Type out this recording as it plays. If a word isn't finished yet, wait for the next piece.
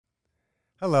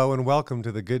Hello and welcome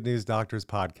to the Good News Doctors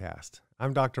podcast.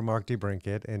 I'm Dr. Mark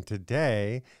DeBrincat, and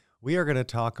today we are going to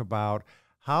talk about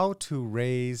how to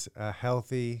raise a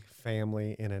healthy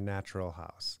family in a natural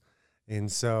house.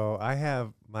 And so I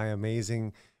have my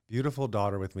amazing, beautiful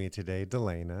daughter with me today,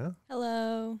 Dalana.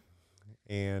 Hello.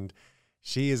 And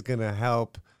she is going to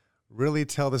help really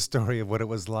tell the story of what it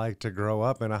was like to grow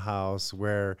up in a house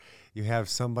where you have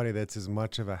somebody that's as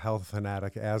much of a health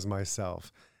fanatic as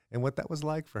myself. And what that was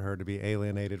like for her to be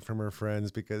alienated from her friends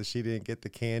because she didn't get the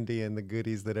candy and the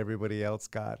goodies that everybody else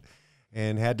got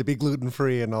and had to be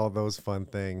gluten-free and all those fun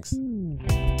things.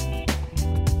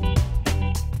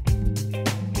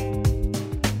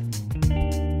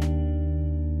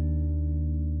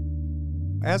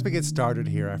 As we get started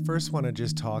here, I first want to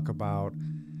just talk about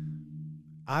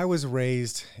I was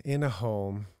raised in a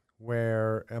home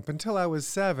where up until I was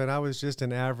 7, I was just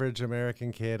an average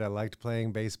American kid. I liked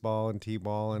playing baseball and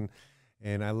t-ball,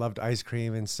 and I loved ice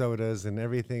cream and sodas and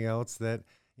everything else that,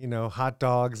 hot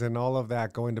dogs and all of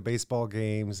that, going to baseball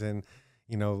games and,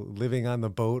 living on the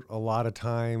boat a lot of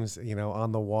times,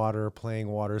 on the water, playing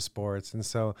water sports. And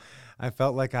so I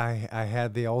felt like I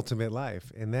had the ultimate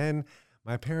life. And then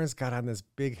my parents got on this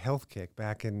big health kick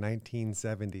back in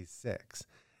 1976.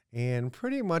 And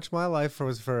pretty much my life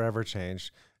was forever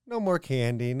changed. No more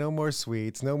candy, no more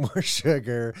sweets, no more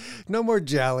sugar, no more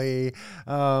jelly,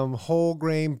 whole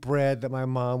grain bread that my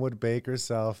mom would bake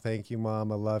herself. Thank you,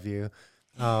 Mom. I love you.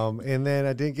 And then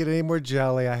I didn't get any more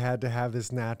jelly. I had to have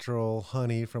this natural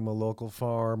honey from a local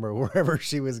farm or wherever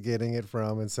she was getting it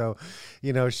from. And so,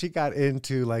 she got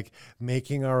into like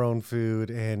making our own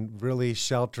food and really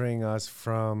sheltering us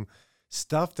from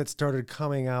stuff that started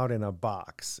coming out in a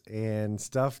box and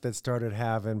stuff that started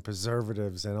having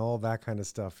preservatives and all that kind of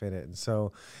stuff in it. And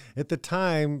so at the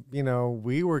time,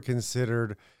 we were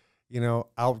considered,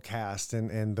 outcast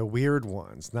and the weird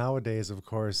ones. Nowadays, of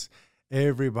course,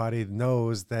 everybody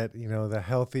knows that, the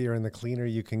healthier and the cleaner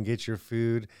you can get your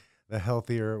food, the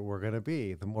healthier we're going to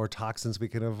be. The more toxins we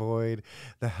can avoid,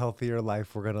 the healthier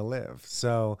life we're going to live.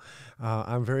 So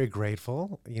I'm very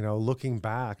grateful, looking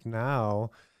back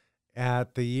now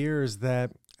at the years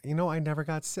that, I never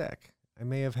got sick. I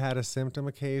may have had a symptom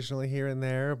occasionally here and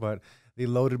there, but they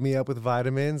loaded me up with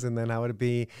vitamins, and then I would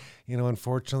be,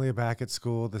 unfortunately back at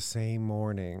school the same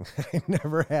morning. I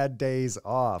never had days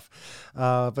off.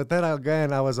 But then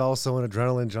again, I was also an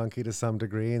adrenaline junkie to some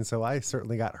degree, and so I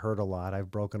certainly got hurt a lot. I've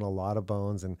broken a lot of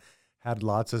bones and had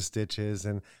lots of stitches,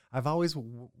 and I've always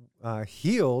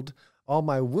healed all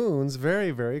my wounds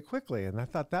very, very quickly. And I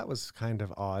thought that was kind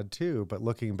of odd too. But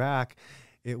looking back,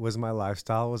 it was my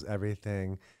lifestyle, it was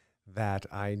everything that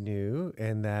I knew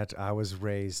and that I was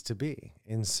raised to be.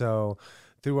 And so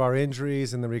through our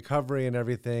injuries and the recovery and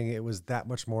everything, it was that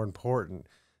much more important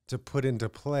to put into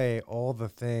play all the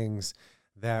things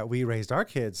that we raised our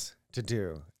kids to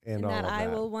do. And all that of I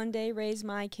will one day raise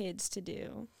my kids to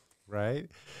do.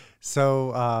 Right?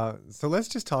 So let's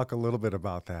just talk a little bit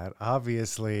about that.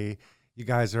 Obviously, you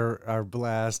guys are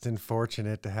blessed and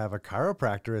fortunate to have a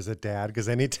chiropractor as a dad, because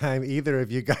anytime either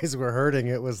of you guys were hurting,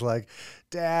 it was like,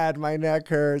 Dad, my neck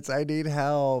hurts. I need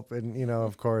help. And,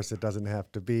 of course, it doesn't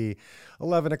have to be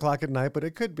 11 o'clock at night, but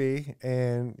it could be.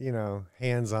 And,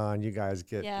 hands-on, you guys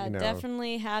get,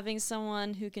 definitely having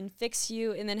someone who can fix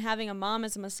you, and then having a mom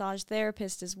as a massage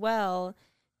therapist as well,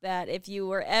 that if you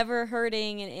were ever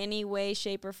hurting in any way,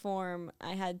 shape, or form,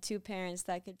 I had 2 parents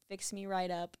that could fix me right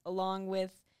up, along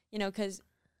with, because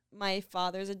my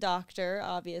father's a doctor,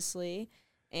 obviously,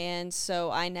 and so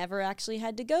I never actually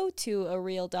had to go to a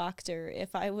real doctor.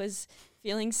 If I was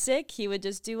feeling sick, he would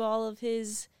just do all of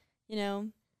his,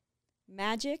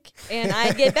 magic, and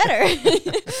I'd get better.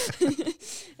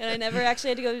 And I never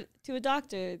actually had to go to a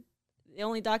doctor. The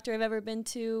only doctor I've ever been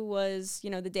to was,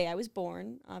 the day I was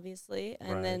born, obviously,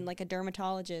 and then like a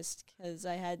dermatologist because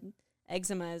I had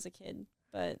eczema as a kid.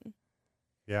 But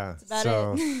yeah, that's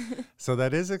about it. So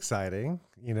that is exciting,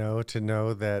 to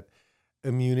know that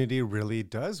immunity really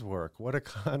does work. What a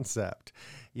concept.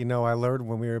 I learned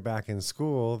when we were back in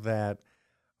school that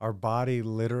our body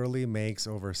literally makes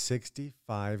over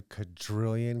 65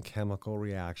 quadrillion chemical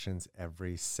reactions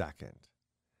every second.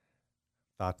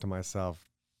 Thought to myself,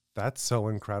 that's so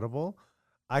incredible.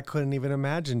 I couldn't even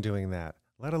imagine doing that,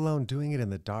 let alone doing it in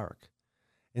the dark.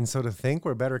 And so to think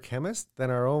we're better chemists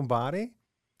than our own body,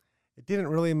 it didn't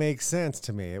really make sense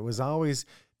to me. It was always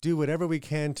do whatever we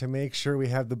can to make sure we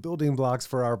have the building blocks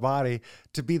for our body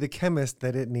to be the chemist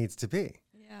that it needs to be.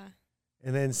 Yeah.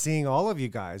 And then seeing all of you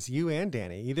guys, you and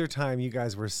Danny, either time you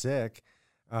guys were sick,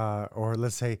 or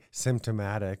let's say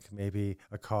symptomatic, maybe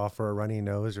a cough or a runny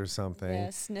nose or something. Yeah,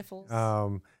 sniffles.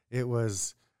 It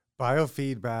was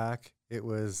biofeedback. It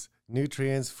was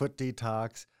nutrients, foot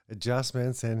detox,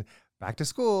 adjustments, and back to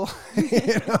school,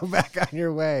 back on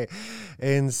your way.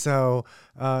 And so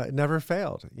it never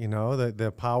failed.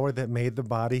 The power that made the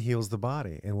body heals the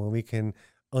body. And when we can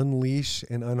unleash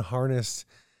and unharness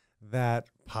that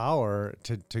power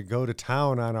to go to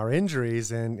town on our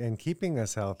injuries and keeping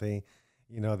us healthy,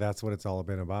 that's what it's all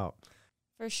been about.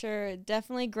 For sure.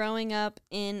 Definitely growing up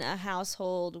in a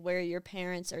household where your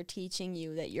parents are teaching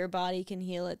you that your body can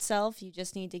heal itself. You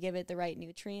just need to give it the right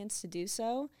nutrients to do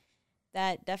so.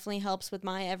 That definitely helps with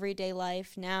my everyday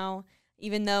life now.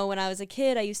 Even though when I was a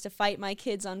kid, I used to fight my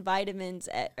kids on vitamins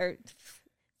or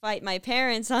fight my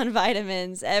parents on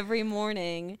vitamins every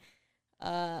morning.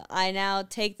 I now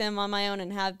take them on my own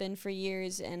and have been for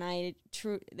years, and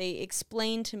they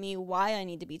explain to me why I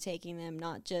need to be taking them,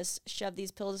 not just shove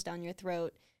these pills down your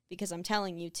throat because I'm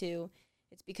telling you to.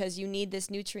 It's because you need this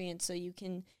nutrient so you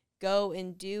can go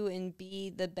and do and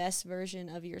be the best version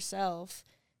of yourself.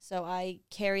 So I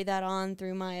carry that on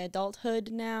through my adulthood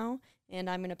now,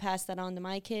 and I'm going to pass that on to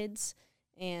my kids.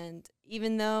 And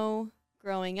even though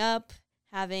growing up,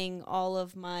 having all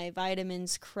of my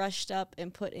vitamins crushed up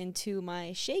and put into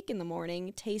my shake in the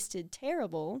morning tasted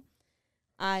terrible,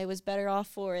 I was better off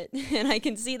for it. And I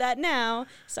can see that now.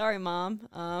 Sorry, Mom,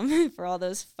 for all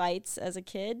those fights as a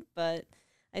kid. But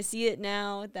I see it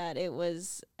now that it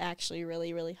was actually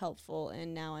really, really helpful.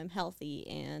 And now I'm healthy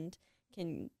and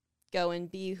can go and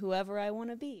be whoever I want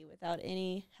to be without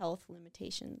any health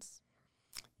limitations.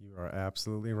 You are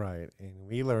absolutely right. And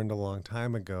we learned a long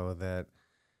time ago that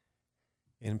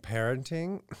in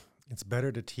parenting, it's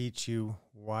better to teach you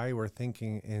why we're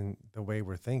thinking in the way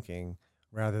we're thinking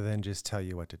rather than just tell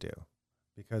you what to do.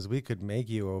 Because we could make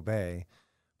you obey,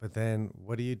 but then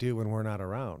what do you do when we're not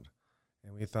around?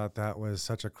 And we thought that was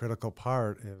such a critical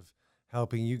part of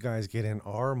helping you guys get in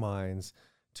our minds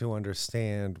to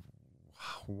understand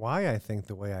why I think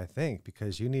the way I think,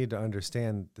 because you need to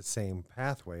understand the same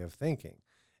pathway of thinking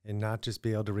and not just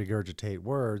be able to regurgitate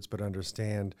words, but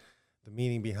understand the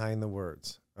meaning behind the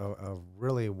words of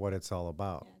really what it's all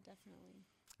about. Yeah, definitely.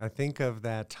 I think of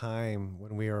that time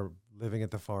when we were living at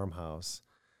the farmhouse,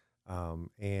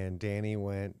 and Danny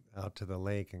went out to the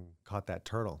lake and caught that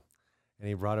turtle. And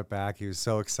he brought it back. He was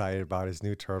so excited about his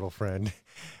new turtle friend.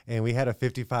 And we had a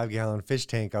 55-gallon fish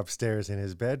tank upstairs in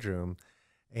his bedroom.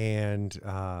 And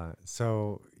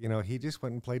so, he just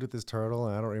went and played with his turtle.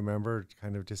 And I don't remember, it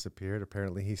kind of disappeared.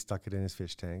 Apparently, he stuck it in his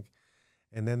fish tank.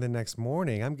 And then the next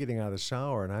morning, I'm getting out of the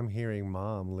shower, and I'm hearing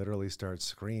Mom literally start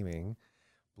screaming,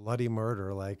 bloody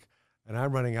murder, and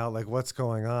I'm running out like, what's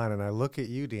going on? And I look at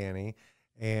you, Danny,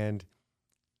 and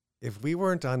if we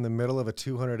weren't on the middle of a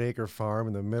 200-acre farm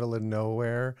in the middle of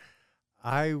nowhere,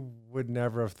 I would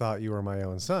never have thought you were my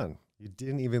own son. You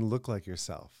didn't even look like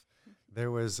yourself. There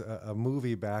was a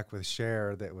movie back with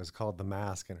Cher that was called The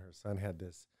Mask, and her son had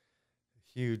this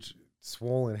huge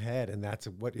swollen head, and that's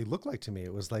what it looked like to me.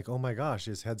 It was like, oh my gosh,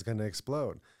 his head's going to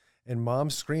explode. And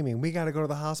Mom's screaming, we got to go to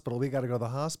the hospital. We got to go to the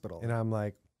hospital. And I'm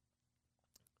like,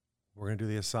 we're going to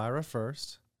do the Asira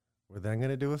first. We're then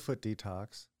going to do a foot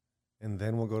detox, and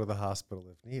then we'll go to the hospital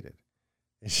if needed.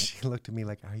 And she looked at me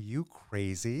like, are you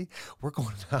crazy? We're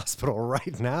going to the hospital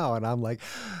right now. And I'm like,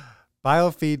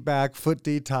 biofeedback, foot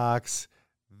detox,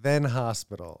 then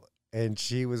hospital. And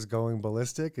she was going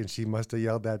ballistic, and she must have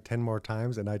yelled that 10 more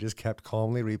times, and I just kept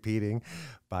calmly repeating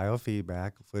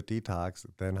biofeedback, foot detox,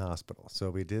 then hospital. So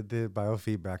we did the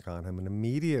biofeedback on him, and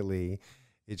immediately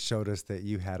it showed us that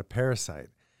you had a parasite.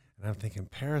 And I'm thinking,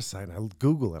 parasite, and I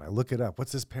Google it, I look it up.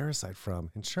 What's this parasite from?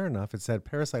 And sure enough, it said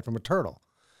parasite from a turtle.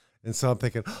 And so I'm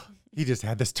thinking, oh, he just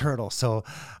had this turtle. So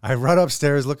I run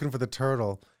upstairs looking for the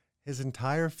turtle. His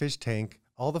entire fish tank,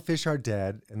 all the fish are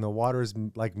dead, and the water is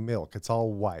like milk. It's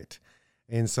all white.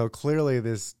 And so clearly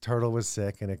this turtle was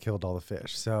sick, and it killed all the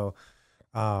fish. So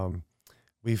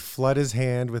we flood his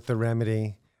hand with the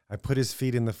remedy. I put his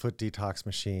feet in the foot detox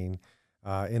machine,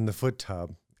 in the foot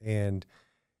tub. And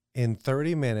in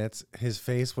 30 minutes, his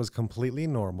face was completely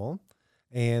normal.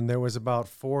 And there was about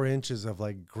 4 inches of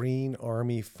like green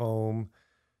army foam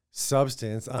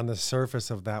substance on the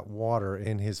surface of that water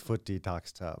in his foot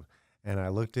detox tub. And I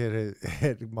looked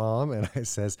at Mom, and I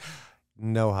says,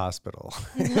 no hospital.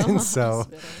 No and so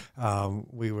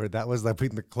hospital. That was like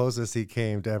the closest he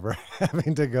came to ever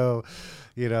having to go,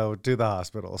 to the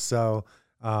hospital. So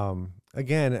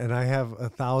again, and I have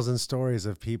 1,000 stories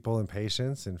of people and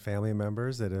patients and family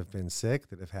members that have been sick,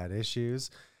 that have had issues.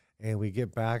 And we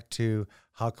get back to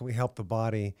how can we help the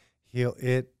body heal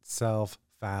itself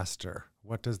faster?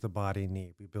 What does the body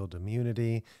need? We build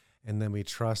immunity, and then we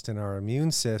trust in our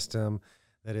immune system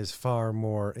that is far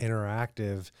more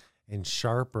interactive and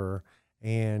sharper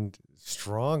and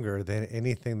stronger than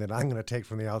anything that I'm going to take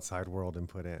from the outside world and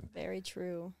put in. Very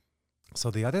true. So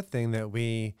the other thing that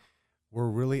we were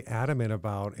really adamant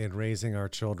about in raising our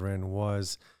children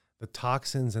was the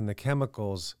toxins and the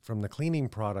chemicals from the cleaning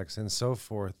products and so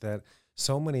forth that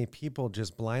so many people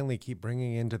just blindly keep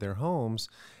bringing into their homes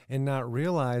and not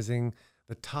realizing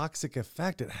the toxic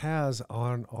effect it has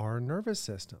on our nervous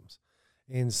systems.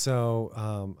 And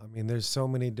so, there's so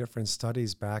many different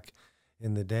studies back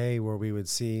in the day where we would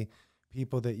see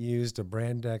people that used a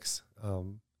Brandex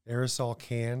aerosol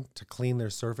can to clean their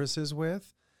surfaces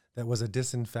with that was a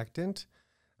disinfectant.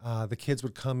 The kids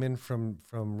would come in from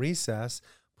recess,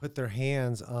 put their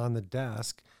hands on the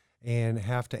desk, and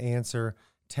have to answer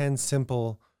 10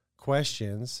 simple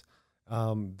questions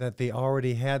that they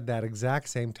already had that exact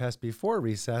same test before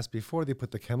recess, before they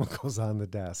put the chemicals on the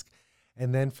desk.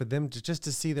 And then for them to just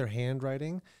to see their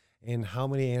handwriting and how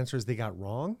many answers they got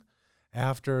wrong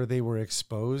after they were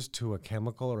exposed to a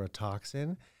chemical or a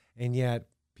toxin. And yet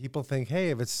people think, hey,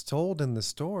 if it's sold in the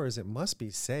stores, it must be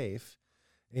safe.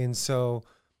 And so,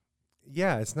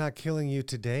 yeah, it's not killing you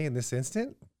today in this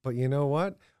instant, but you know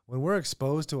what? When we're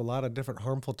exposed to a lot of different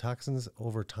harmful toxins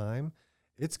over time,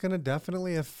 it's going to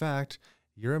definitely affect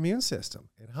your immune system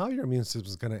and how your immune system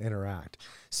is going to interact,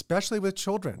 especially with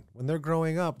children. When they're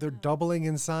growing up, they're doubling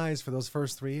in size for those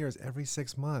first 3 years, every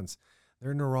 6 months.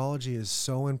 Their neurology is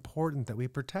so important that we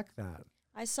protect that.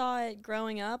 I saw it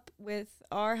growing up with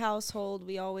our household.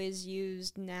 We always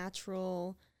used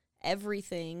natural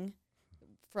everything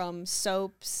from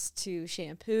soaps to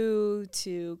shampoo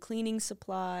to cleaning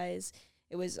supplies.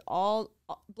 It was all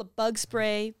bug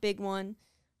spray, big one,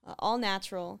 all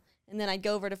natural. And then I'd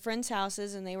go over to friends'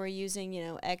 houses and they were using,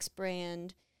 X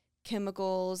brand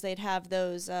chemicals. They'd have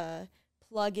those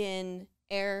plug-in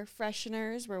air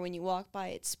fresheners where when you walk by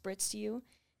it spritzed you.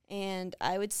 And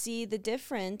I would see the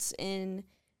difference in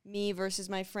me versus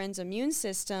my friends' immune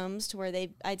systems to where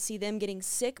I'd see them getting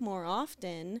sick more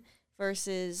often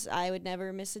versus I would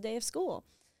never miss a day of school.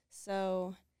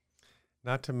 So,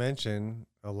 not to mention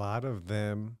a lot of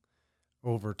them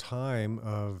over time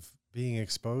of being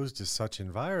exposed to such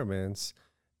environments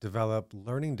develop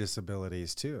learning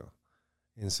disabilities too.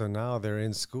 And so now they're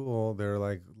in school, they're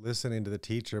like listening to the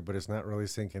teacher, but it's not really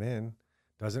sinking in,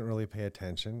 doesn't really pay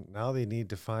attention. Now they need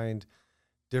to find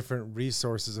different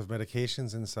resources of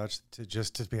medications and such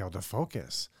to be able to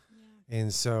focus. Yeah.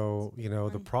 And so,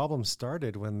 the problem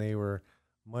started when they were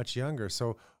much younger.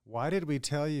 So why did we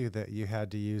tell you that you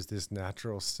had to use this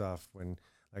natural stuff when,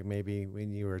 like maybe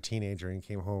when you were a teenager and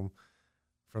came home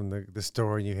from the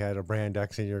store and you had a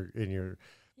Brandex in your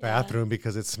bathroom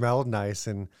because it smelled nice?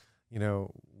 And,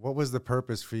 what was the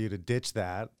purpose for you to ditch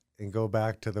that and go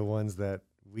back to the ones that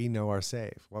we know are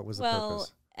safe? What was the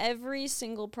purpose? Every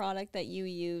single product that you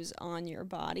use on your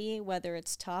body, whether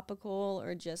it's topical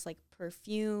or just like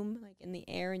perfume, like in the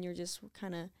air and you're just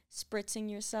kind of spritzing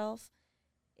yourself,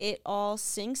 it all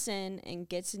sinks in and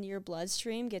gets into your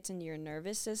bloodstream, gets into your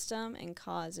nervous system, and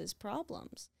causes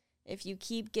problems. If you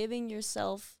keep giving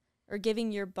yourself or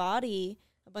giving your body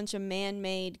a bunch of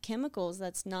man-made chemicals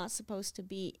that's not supposed to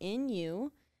be in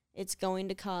you, it's going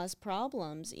to cause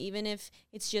problems. Even if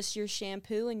it's just your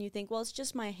shampoo and you think, well, it's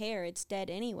just my hair, it's dead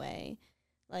anyway.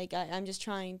 Like, I'm just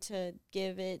trying to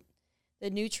give it the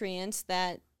nutrients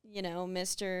that,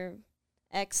 Mr.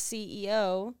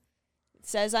 ex-CEO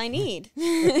says I need.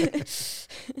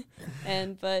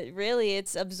 But really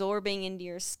it's absorbing into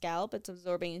your scalp, it's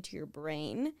absorbing into your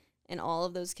brain, and all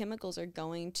of those chemicals are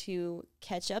going to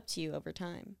catch up to you over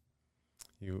time.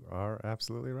 You are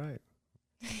absolutely right.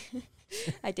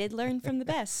 I did learn from the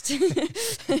best.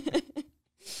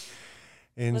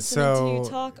 And listening to you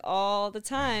talk all the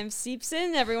time seeps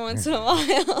in every once in a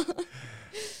while.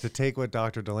 To take what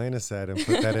Dr. Dalana said and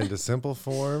put that into simple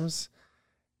forms,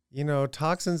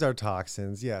 toxins are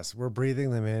toxins. Yes, we're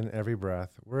breathing them in every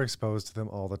breath. We're exposed to them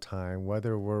all the time,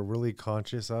 whether we're really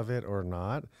conscious of it or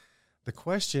not. The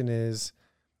question is,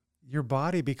 your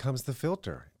body becomes the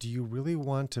filter. Do you really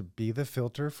want to be the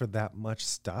filter for that much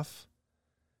stuff?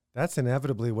 That's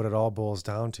inevitably what it all boils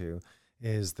down to,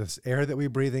 is this air that we're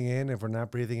breathing in. If we're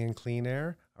not breathing in clean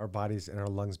air, our bodies and our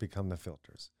lungs become the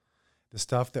filters. The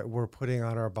stuff that we're putting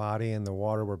on our body and the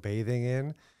water we're bathing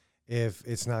in, if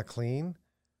it's not clean,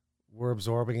 we're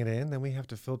absorbing it in, then we have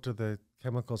to filter the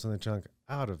chemicals and the junk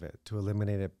out of it to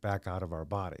eliminate it back out of our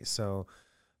body. So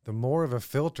the more of a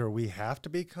filter we have to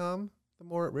become, the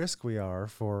more at risk we are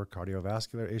for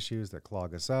cardiovascular issues that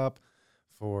clog us up,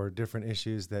 for different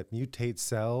issues that mutate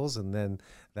cells, and then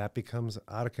that becomes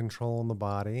out of control in the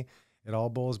body. It all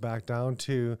boils back down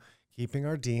to keeping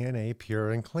our DNA pure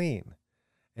and clean.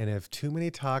 And if too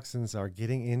many toxins are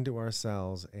getting into our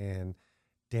cells and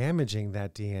damaging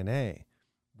that DNA,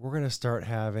 we're going to start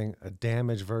having a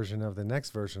damaged version of the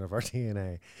next version of our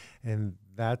DNA. And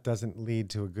that doesn't lead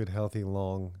to a good, healthy,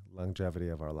 long longevity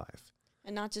of our life.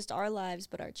 And not just our lives,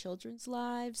 but our children's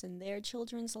lives and their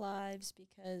children's lives,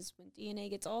 because when DNA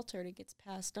gets altered, it gets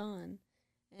passed on,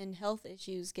 and health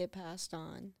issues get passed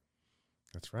on.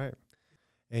 That's right.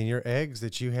 And your eggs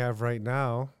that you have right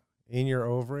now in your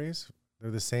ovaries,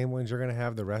 they're the same ones you're going to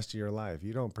have the rest of your life.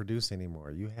 You don't produce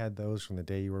anymore. You had those from the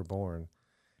day you were born,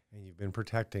 and you've been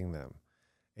protecting them.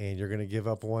 And you're going to give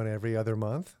up one every other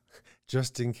month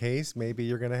just in case maybe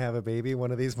you're going to have a baby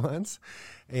one of these months.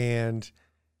 And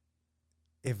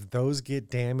if those get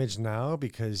damaged now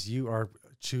because you are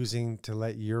choosing to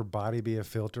let your body be a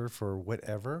filter for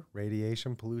whatever,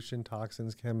 radiation, pollution,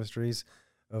 toxins, chemistries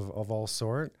of all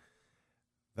sort,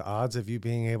 the odds of you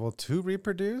being able to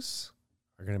reproduce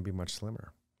are going to be much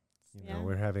slimmer. You know,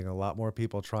 we're having a lot more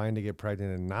people trying to get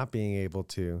pregnant and not being able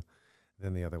to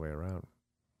than the other way around.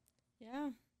 Yeah.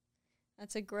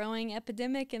 That's a growing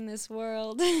epidemic in this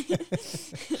world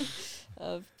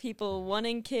of people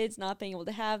wanting kids, not being able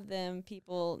to have them,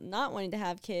 people not wanting to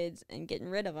have kids and getting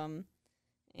rid of them,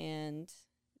 and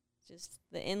just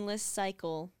the endless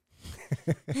cycle.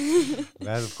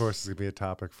 That, of course, is going to be a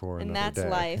topic for and another day.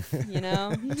 And that's life, you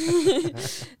know?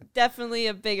 Definitely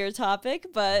a bigger topic,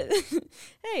 but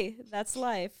hey, that's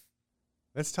life.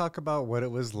 Let's talk about what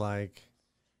it was like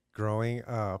growing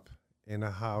up in a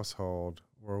household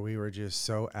where we were just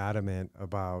so adamant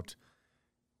about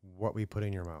what we put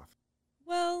in your mouth.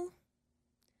 Well,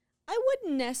 I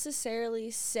wouldn't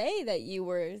necessarily say that you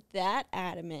were that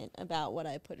adamant about what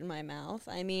I put in my mouth.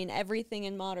 I mean, everything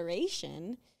in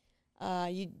moderation.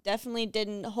 You definitely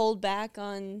didn't hold back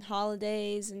on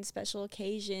holidays and special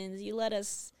occasions. You let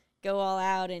us go all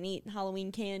out and eat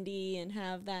Halloween candy and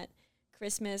have that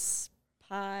Christmas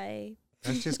pie.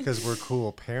 That's just because we're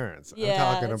cool parents. Yeah,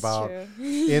 I'm talking about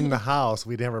in the house.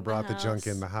 We never brought the junk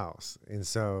in the house. And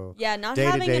so not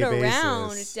having it around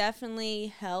basis,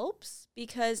 definitely helps,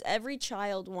 because every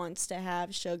child wants to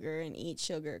have sugar and eat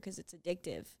sugar because it's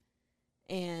addictive.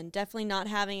 And definitely not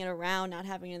having it around, not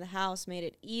having it in the house made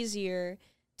it easier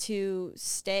to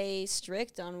stay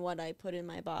strict on what I put in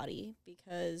my body,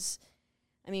 because,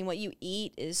 I mean, what you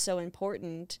eat is so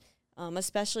important,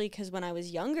 especially because when I was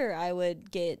younger, I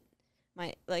would get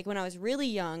when I was really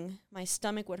young, my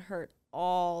stomach would hurt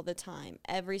all the time.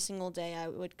 Every single day I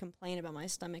would complain about my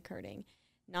stomach hurting,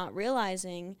 not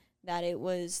realizing that it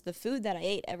was the food that I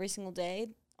ate every single day,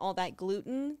 all that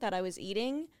gluten that I was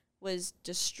eating was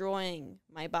destroying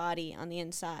my body on the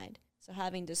inside. So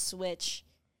having to switch,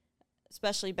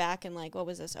 especially back in what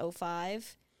was this,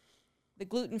 2005, the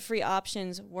gluten-free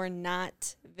options were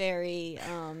not very...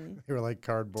 they were like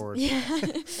cardboard. Yeah.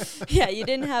 Yeah, you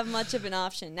didn't have much of an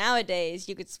option. Nowadays,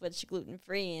 you could switch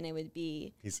gluten-free and it would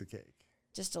be... piece of cake.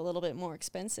 Just a little bit more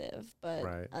expensive.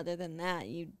 But other than that,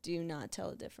 you do not tell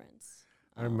a difference.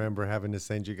 I remember having to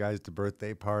send you guys to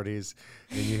birthday parties,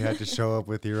 and you had to show up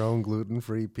with your own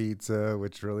gluten-free pizza,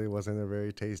 which really wasn't a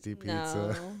very tasty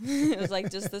pizza. No, it was like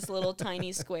just this little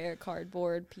tiny square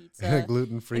cardboard pizza. And a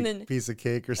gluten-free piece of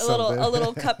cake or something. A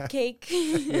little cupcake.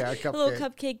 Yeah, a cupcake. A little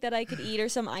cupcake that I could eat, or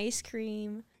some ice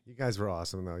cream. You guys were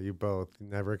awesome, though. You both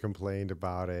never complained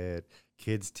about it.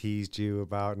 Kids teased you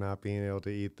about not being able to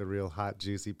eat the real hot,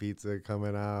 juicy pizza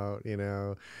coming out,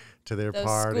 to their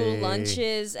party. Those school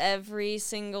lunches every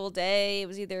single day. It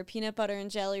was either peanut butter and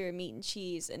jelly or meat and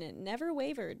cheese, and it never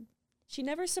wavered. She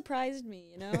never surprised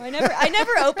me, I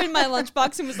never opened my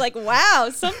lunchbox and was like, wow,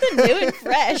 something new and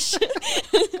fresh.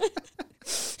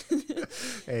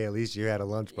 Hey, at least you had a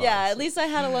lunchbox. Yeah, at least I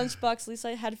had a lunchbox. At least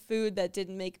I had food that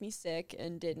didn't make me sick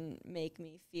and didn't make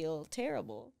me feel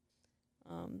terrible.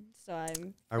 So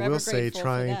I will say,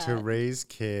 trying to raise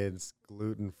kids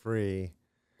gluten-free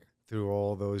through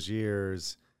all those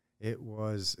years, it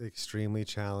was extremely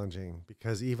challenging,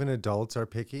 because even adults are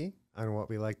picky on what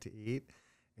we like to eat.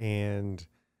 And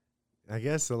I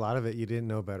guess a lot of it you didn't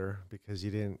know better, because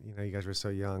you didn't, you guys were so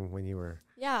young when you were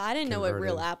I didn't know what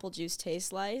real apple juice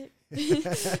tastes like.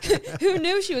 Who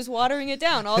knew she was watering it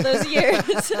down all those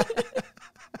years?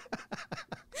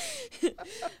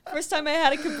 First time I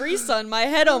had a Capri Sun, my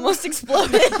head almost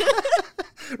exploded.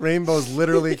 Rainbows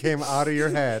literally came out of your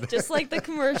head. Just like the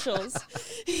commercials.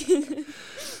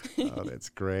 Oh, that's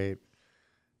great.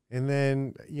 And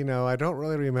then, I don't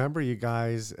really remember you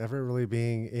guys ever really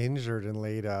being injured and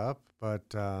laid up,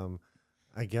 but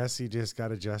I guess you just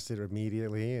got adjusted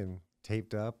immediately and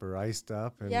taped up or iced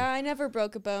up. And yeah, I never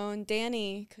broke a bone.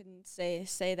 Danny couldn't say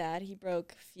that. He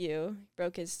broke a few. He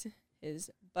broke his his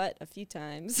butt a few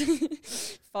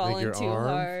times, falling your too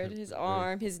arm? his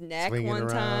arm, his neck Swinging one around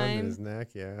time. his neck,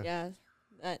 yeah. Yeah,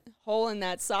 that hole in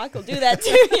that sock will do that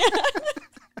too.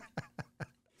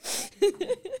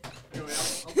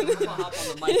 Anyway, I'll hop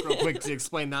on the mic real quick to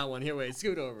explain that one. Here, wait,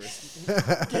 scoot over.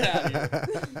 Get out of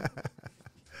here.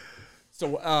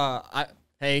 So,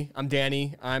 hey, I'm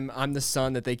Danny. I'm the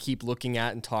son that they keep looking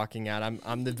at and talking at.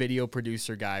 I'm the video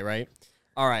producer guy, right?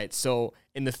 All right. So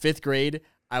in the 5th grade,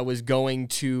 I was going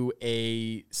to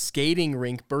a skating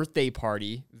rink birthday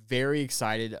party. Very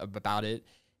excited about it,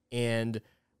 and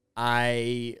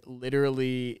I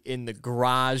literally in the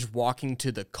garage walking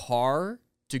to the car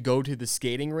to go to the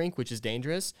skating rink, which is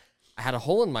dangerous. I had a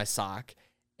hole in my sock,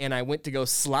 and I went to go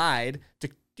slide to,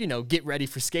 get ready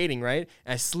for skating, right?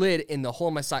 And I slid, and the hole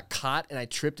in my sock caught, and I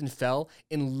tripped and fell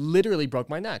and literally broke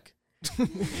my neck.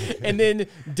 And then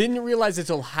didn't realize it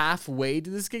until halfway to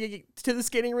the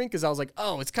skating rink because I was like,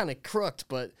 oh, it's kind of crooked,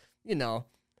 but,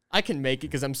 I can make it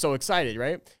because I'm so excited,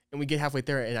 right? And we get halfway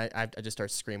there, and I just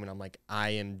start screaming. I'm like,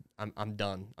 I'm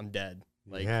done. I'm dead.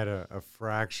 Like, you had a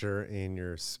fracture in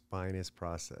your spinous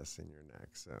process in your neck,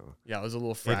 so yeah, it was a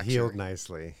little fracture. It healed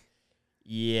nicely.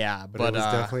 Yeah, but it was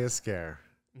definitely a scare.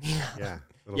 Yeah,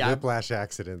 little whiplash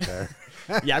accident there.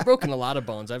 Yeah, I've broken a lot of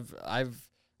bones. I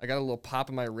got a little pop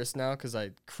in my wrist now because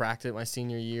I cracked it my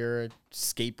senior year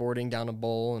skateboarding down a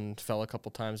bowl and fell a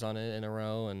couple times on it in a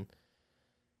row. And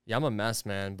yeah, I'm a mess,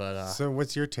 man. But so,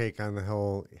 what's your take on the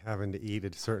whole having to eat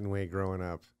a certain way growing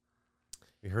up?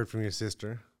 You heard from your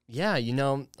sister. Yeah,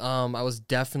 I was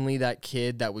definitely that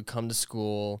kid that would come to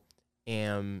school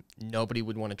and nobody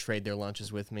would want to trade their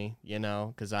lunches with me,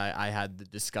 because I had the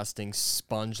disgusting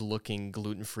sponge-looking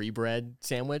gluten-free bread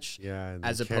sandwich,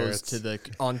 as opposed to the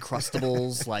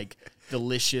Uncrustables, like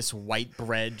delicious white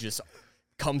bread just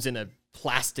comes in a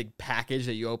plastic package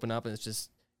that you open up and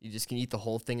you just can eat the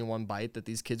whole thing in one bite that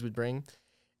these kids would bring.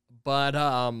 But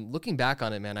looking back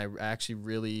on it, man, I actually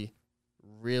really,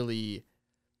 really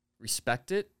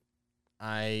respect it.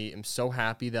 I am so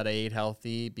happy that I ate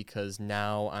healthy because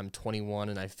now I'm 21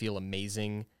 and I feel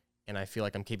amazing and I feel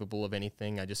like I'm capable of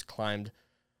anything. I just climbed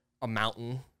a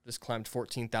mountain, just climbed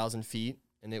 14,000 feet,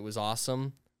 and it was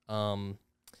awesome. All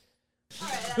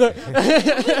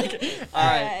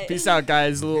right. Peace out,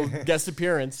 guys. A little guest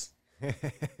appearance.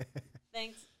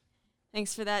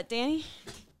 Thanks for that, Danny.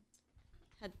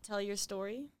 Had to tell your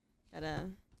story.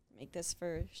 Gotta make this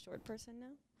for short person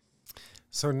now.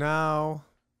 So now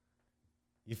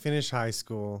you finish high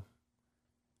school,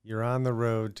 you're on the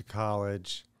road to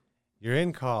college, you're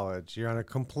in college, you're on a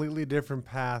completely different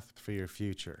path for your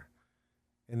future.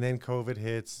 And then COVID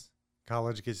hits,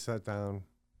 college gets shut down,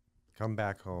 come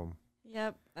back home.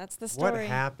 Yep, that's the story. What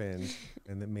happened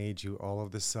and that made you all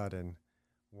of a sudden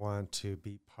want to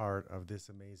be part of this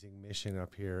amazing mission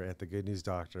up here at the Good News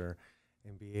Doctor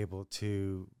and be able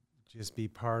to just be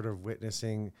part of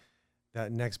witnessing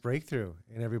that next breakthrough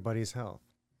in everybody's health?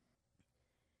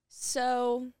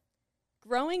 So,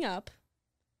 growing up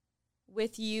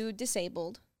with you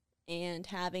disabled and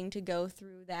having to go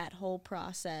through that whole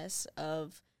process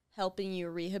of helping you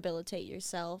rehabilitate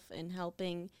yourself and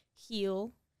helping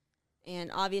heal,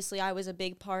 and obviously I was a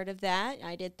big part of that.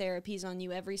 I did therapies on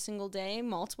you every single day,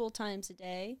 multiple times a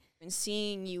day, and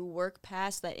seeing you work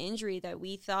past that injury that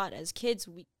we thought as kids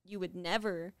you would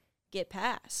never get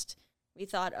past. We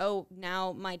thought, oh,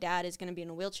 now my dad is going to be in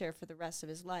a wheelchair for the rest of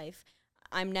his life.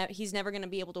 He's never going to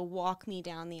be able to walk me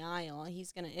down the aisle.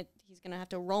 He's gonna have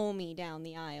to roll me down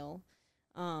the aisle,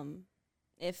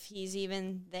 if he's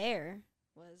even there.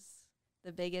 Was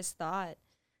the biggest thought.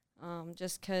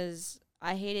 Just because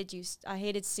I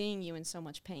hated seeing you in so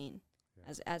much pain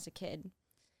as a kid,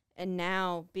 and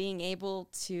now being able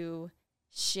to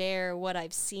share what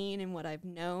I've seen and what I've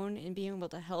known, and being able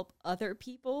to help other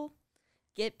people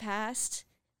get past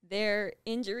their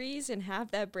injuries and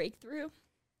have that breakthrough.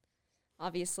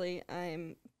 Obviously,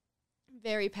 I'm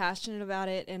very passionate about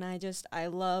it, and I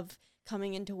love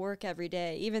coming into work every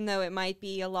day, even though it might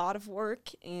be a lot of work,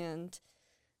 and,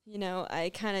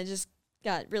 I kind of just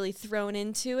got really thrown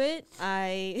into it.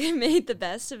 I made the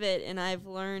best of it, and I've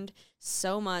learned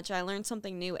so much. I learned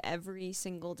something new every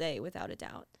single day, without a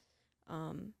doubt.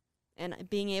 And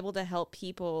being able to help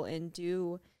people and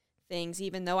do things,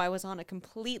 even though I was on a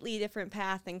completely different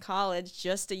path in college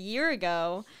just a year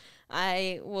ago.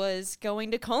 I was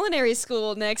going to culinary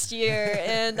school next year,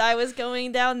 and I was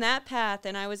going down that path,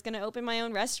 and I was going to open my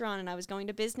own restaurant, and I was going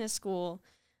to business school.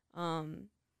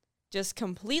 Just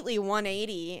completely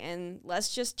 180, and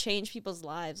let's just change people's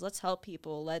lives. Let's help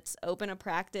people. Let's open a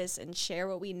practice and share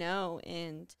what we know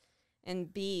and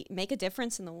make a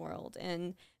difference in the world.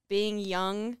 And being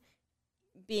young,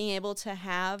 being able to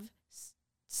have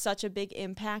such a big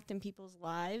impact in people's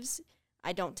lives,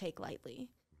 I don't take lightly.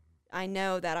 I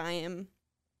know that I am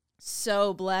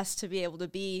so blessed to be able to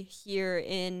be here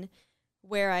in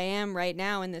where I am right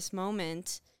now in this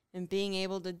moment and being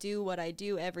able to do what I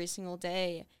do every single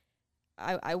day.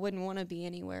 I wouldn't want to be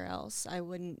anywhere else. I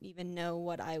wouldn't even know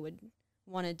what I would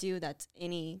want to do that's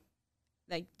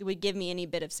would give me any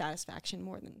bit of satisfaction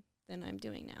more than I'm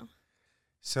doing now.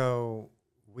 So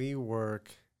we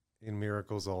work in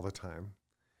miracles all the time.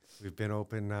 We've been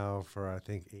open now for, I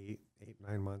think,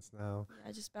 9 months now.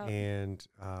 Yeah, just about. And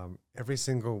every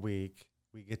single week,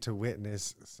 we get to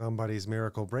witness somebody's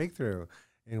miracle breakthrough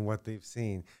in what they've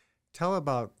seen. Tell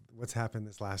about what's happened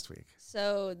this last week.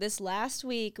 So this last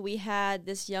week, we had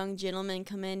this young gentleman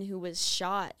come in who was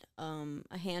shot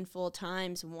a handful of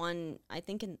times, one, I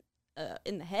think, in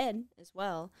the head as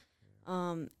well.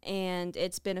 And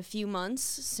it's been a few months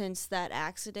since that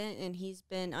accident, and he's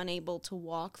been unable to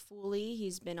walk fully.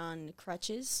 He's been on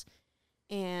crutches.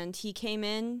 And he came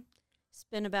in,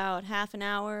 spent about half an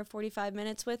hour, 45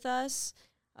 minutes with us,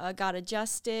 got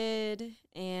adjusted,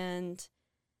 and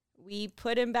we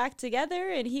put him back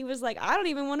together, and he was like, I don't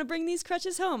even want to bring these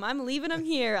crutches home. I'm leaving them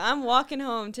here. I'm walking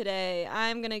home today.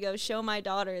 I'm going to go show my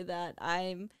daughter that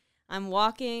I'm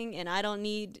walking, and I don't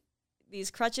need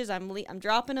these crutches. I'm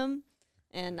dropping them,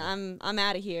 and I'm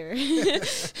out of here.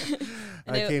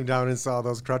 I came down and saw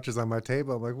those crutches on my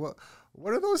table. I'm like,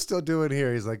 what are those still doing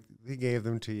here? He's like, he gave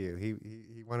them to you.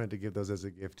 He wanted to give those as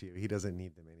a gift to you. He doesn't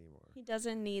need them anymore. He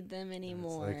doesn't need them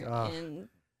anymore. It's like, and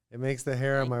it makes the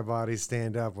hair on my body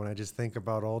stand up when I just think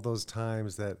about all those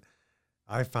times that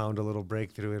I found a little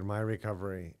breakthrough in my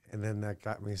recovery. And then that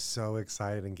got me so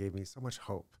excited and gave me so much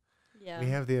hope. Yeah. We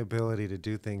have the ability to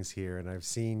do things here. And I've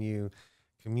seen you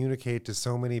communicate to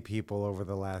so many people over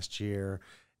the last year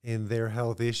in their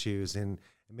health issues. And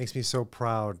it makes me so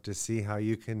proud to see how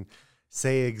you can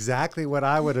say exactly what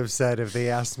I would have said if they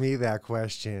asked me that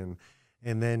question.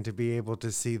 And then to be able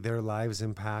to see their lives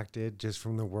impacted just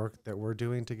from the work that we're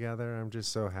doing together. I'm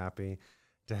just so happy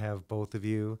to have both of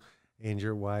you and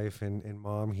your wife and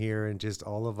mom here, and just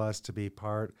all of us to be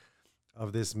part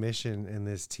of this mission and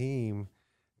this team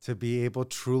to be able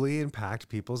to truly impact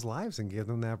people's lives and give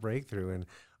them that breakthrough. And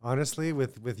honestly,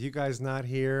 with you guys not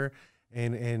here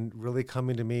and really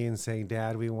coming to me and saying,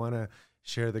 Dad, we want to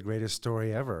share the greatest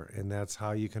story ever. And that's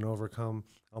how you can overcome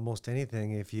almost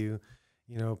anything if you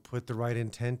put the right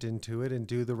intent into it and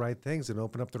do the right things and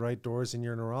open up the right doors in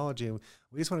your neurology. And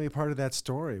we just want to be part of that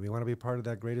story. We want to be part of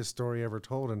that greatest story ever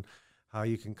told, and how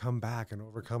you can come back and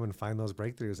overcome and find those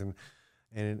breakthroughs. And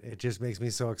it just makes me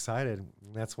so excited.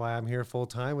 And that's why I'm here full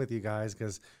time with you guys,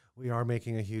 because we are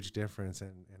making a huge difference.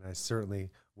 And I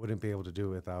certainly wouldn't be able to do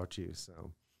it without you.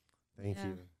 So thank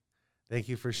you. Thank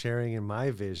you for sharing in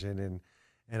my vision.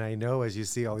 And I know as you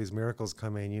see all these miracles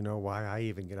come in, you know why I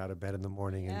even get out of bed in the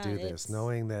morning and do this,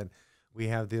 knowing that we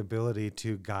have the ability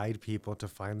to guide people to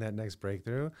find that next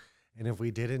breakthrough. And if we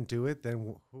didn't do it,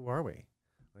 then who are we?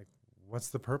 Like, what's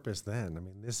the purpose then? I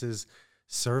mean, this is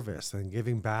service and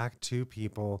giving back to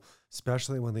people,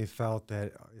 especially when they felt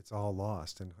that it's all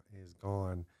lost and is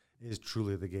gone, is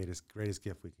truly the greatest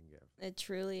gift we can give. It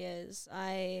truly is.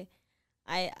 I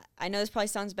know this probably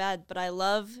sounds bad, but I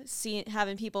love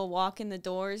having people walk in the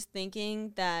doors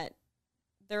thinking that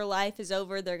their life is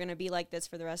over. They're going to be like this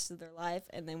for the rest of their life.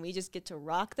 And then we just get to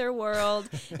rock their world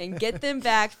and get them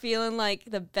back feeling like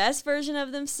the best version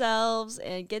of themselves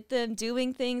and get them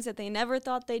doing things that they never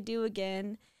thought they'd do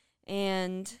again.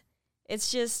 And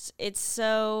it's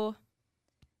so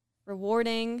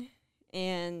rewarding.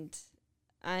 And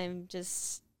I'm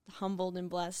just humbled and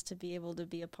blessed to be able to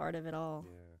be a part of it all.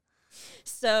 Yeah.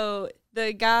 So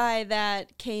the guy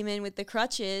that came in with the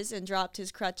crutches and dropped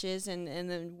his crutches and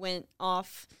then went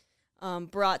off,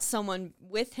 brought someone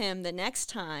with him the next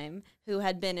time who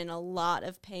had been in a lot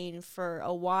of pain for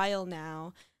a while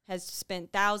now, has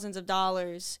spent thousands of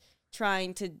dollars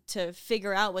trying to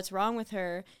figure out what's wrong with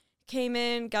her, came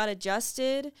in, got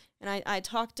adjusted, and I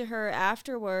talked to her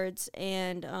afterwards,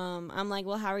 and I'm like,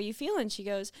 well, how are you feeling? She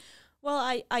goes,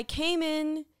 well, I came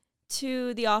in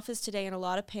to the office today in a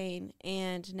lot of pain,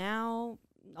 and now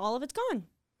all of it's gone.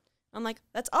 I'm like,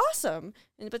 that's awesome.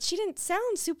 But she didn't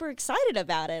sound super excited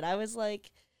about it. I was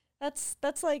like, that's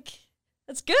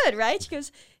good, right? She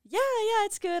goes, yeah,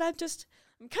 it's good. I'm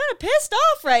kind of pissed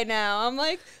off right now. I'm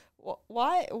like,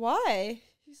 why?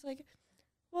 She's like,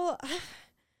 well,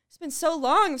 been so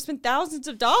long. I've spent thousands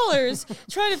of dollars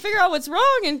trying to figure out what's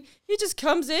wrong. And he just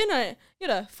comes in, I get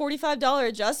a $45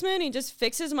 adjustment. He just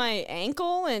fixes my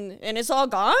ankle and it's all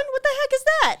gone. What the heck is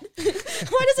that?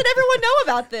 Why doesn't everyone know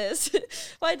about this?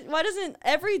 Why doesn't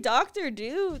every doctor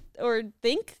do or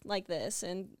think like this?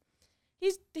 And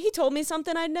he told me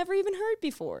something I'd never even heard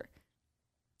before.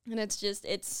 And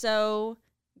it's so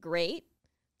great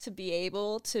to be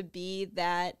able to be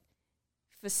that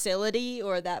facility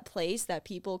or that place that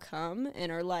people come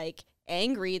and are like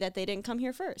angry that they didn't come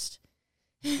here first.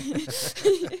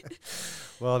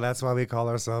 Well, that's why we call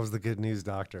ourselves the Good News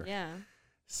Doctor. Yeah.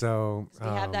 So we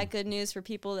have that good news for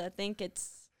people that think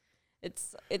it's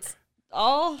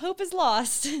all hope is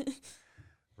lost.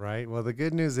 Right. Well, the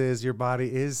good news is your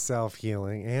body is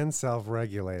self-healing and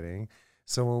self-regulating.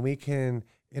 So when we can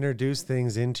introduce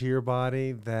things into your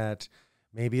body that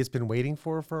maybe it's been waiting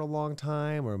for a long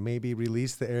time, or maybe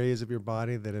release the areas of your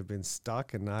body that have been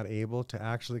stuck and not able to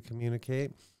actually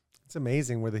communicate, it's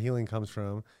amazing where the healing comes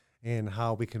from and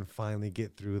how we can finally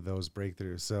get through those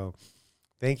breakthroughs. So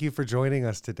thank you for joining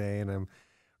us today. And I'm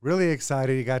really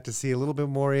excited you got to see a little bit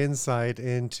more insight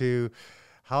into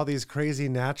how these crazy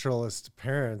naturalist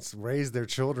parents raise their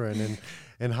children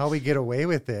and how we get away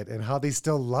with it and how they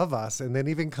still love us and then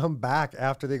even come back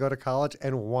after they go to college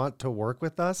and want to work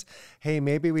with us. Hey,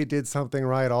 maybe we did something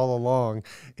right all along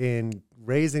in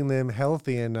raising them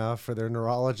healthy enough for their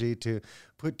neurology to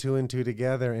put 2 and 2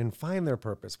 together and find their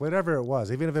purpose, whatever it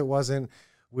was, even if it wasn't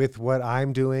with what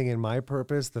I'm doing and my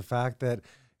purpose, the fact that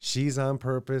she's on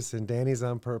purpose and Danny's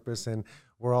on purpose and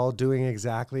we're all doing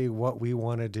exactly what we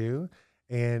want to do.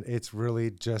 And it's really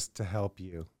just to help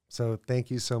you. So thank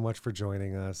you so much for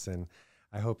joining us. And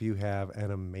I hope you have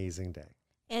an amazing day.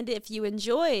 And if you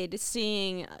enjoyed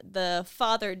seeing the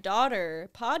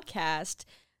father-daughter podcast,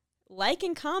 like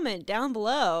and comment down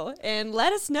below and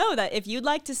let us know that if you'd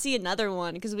like to see another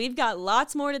one, because we've got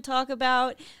lots more to talk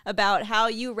about how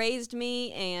you raised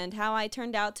me and how I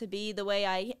turned out to be the way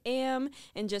I am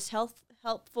and just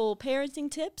helpful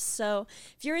parenting tips. So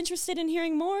if you're interested in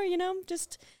hearing more,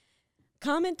 just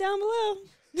comment down below.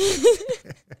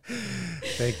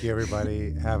 Thank you,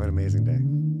 everybody. Have an amazing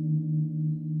day.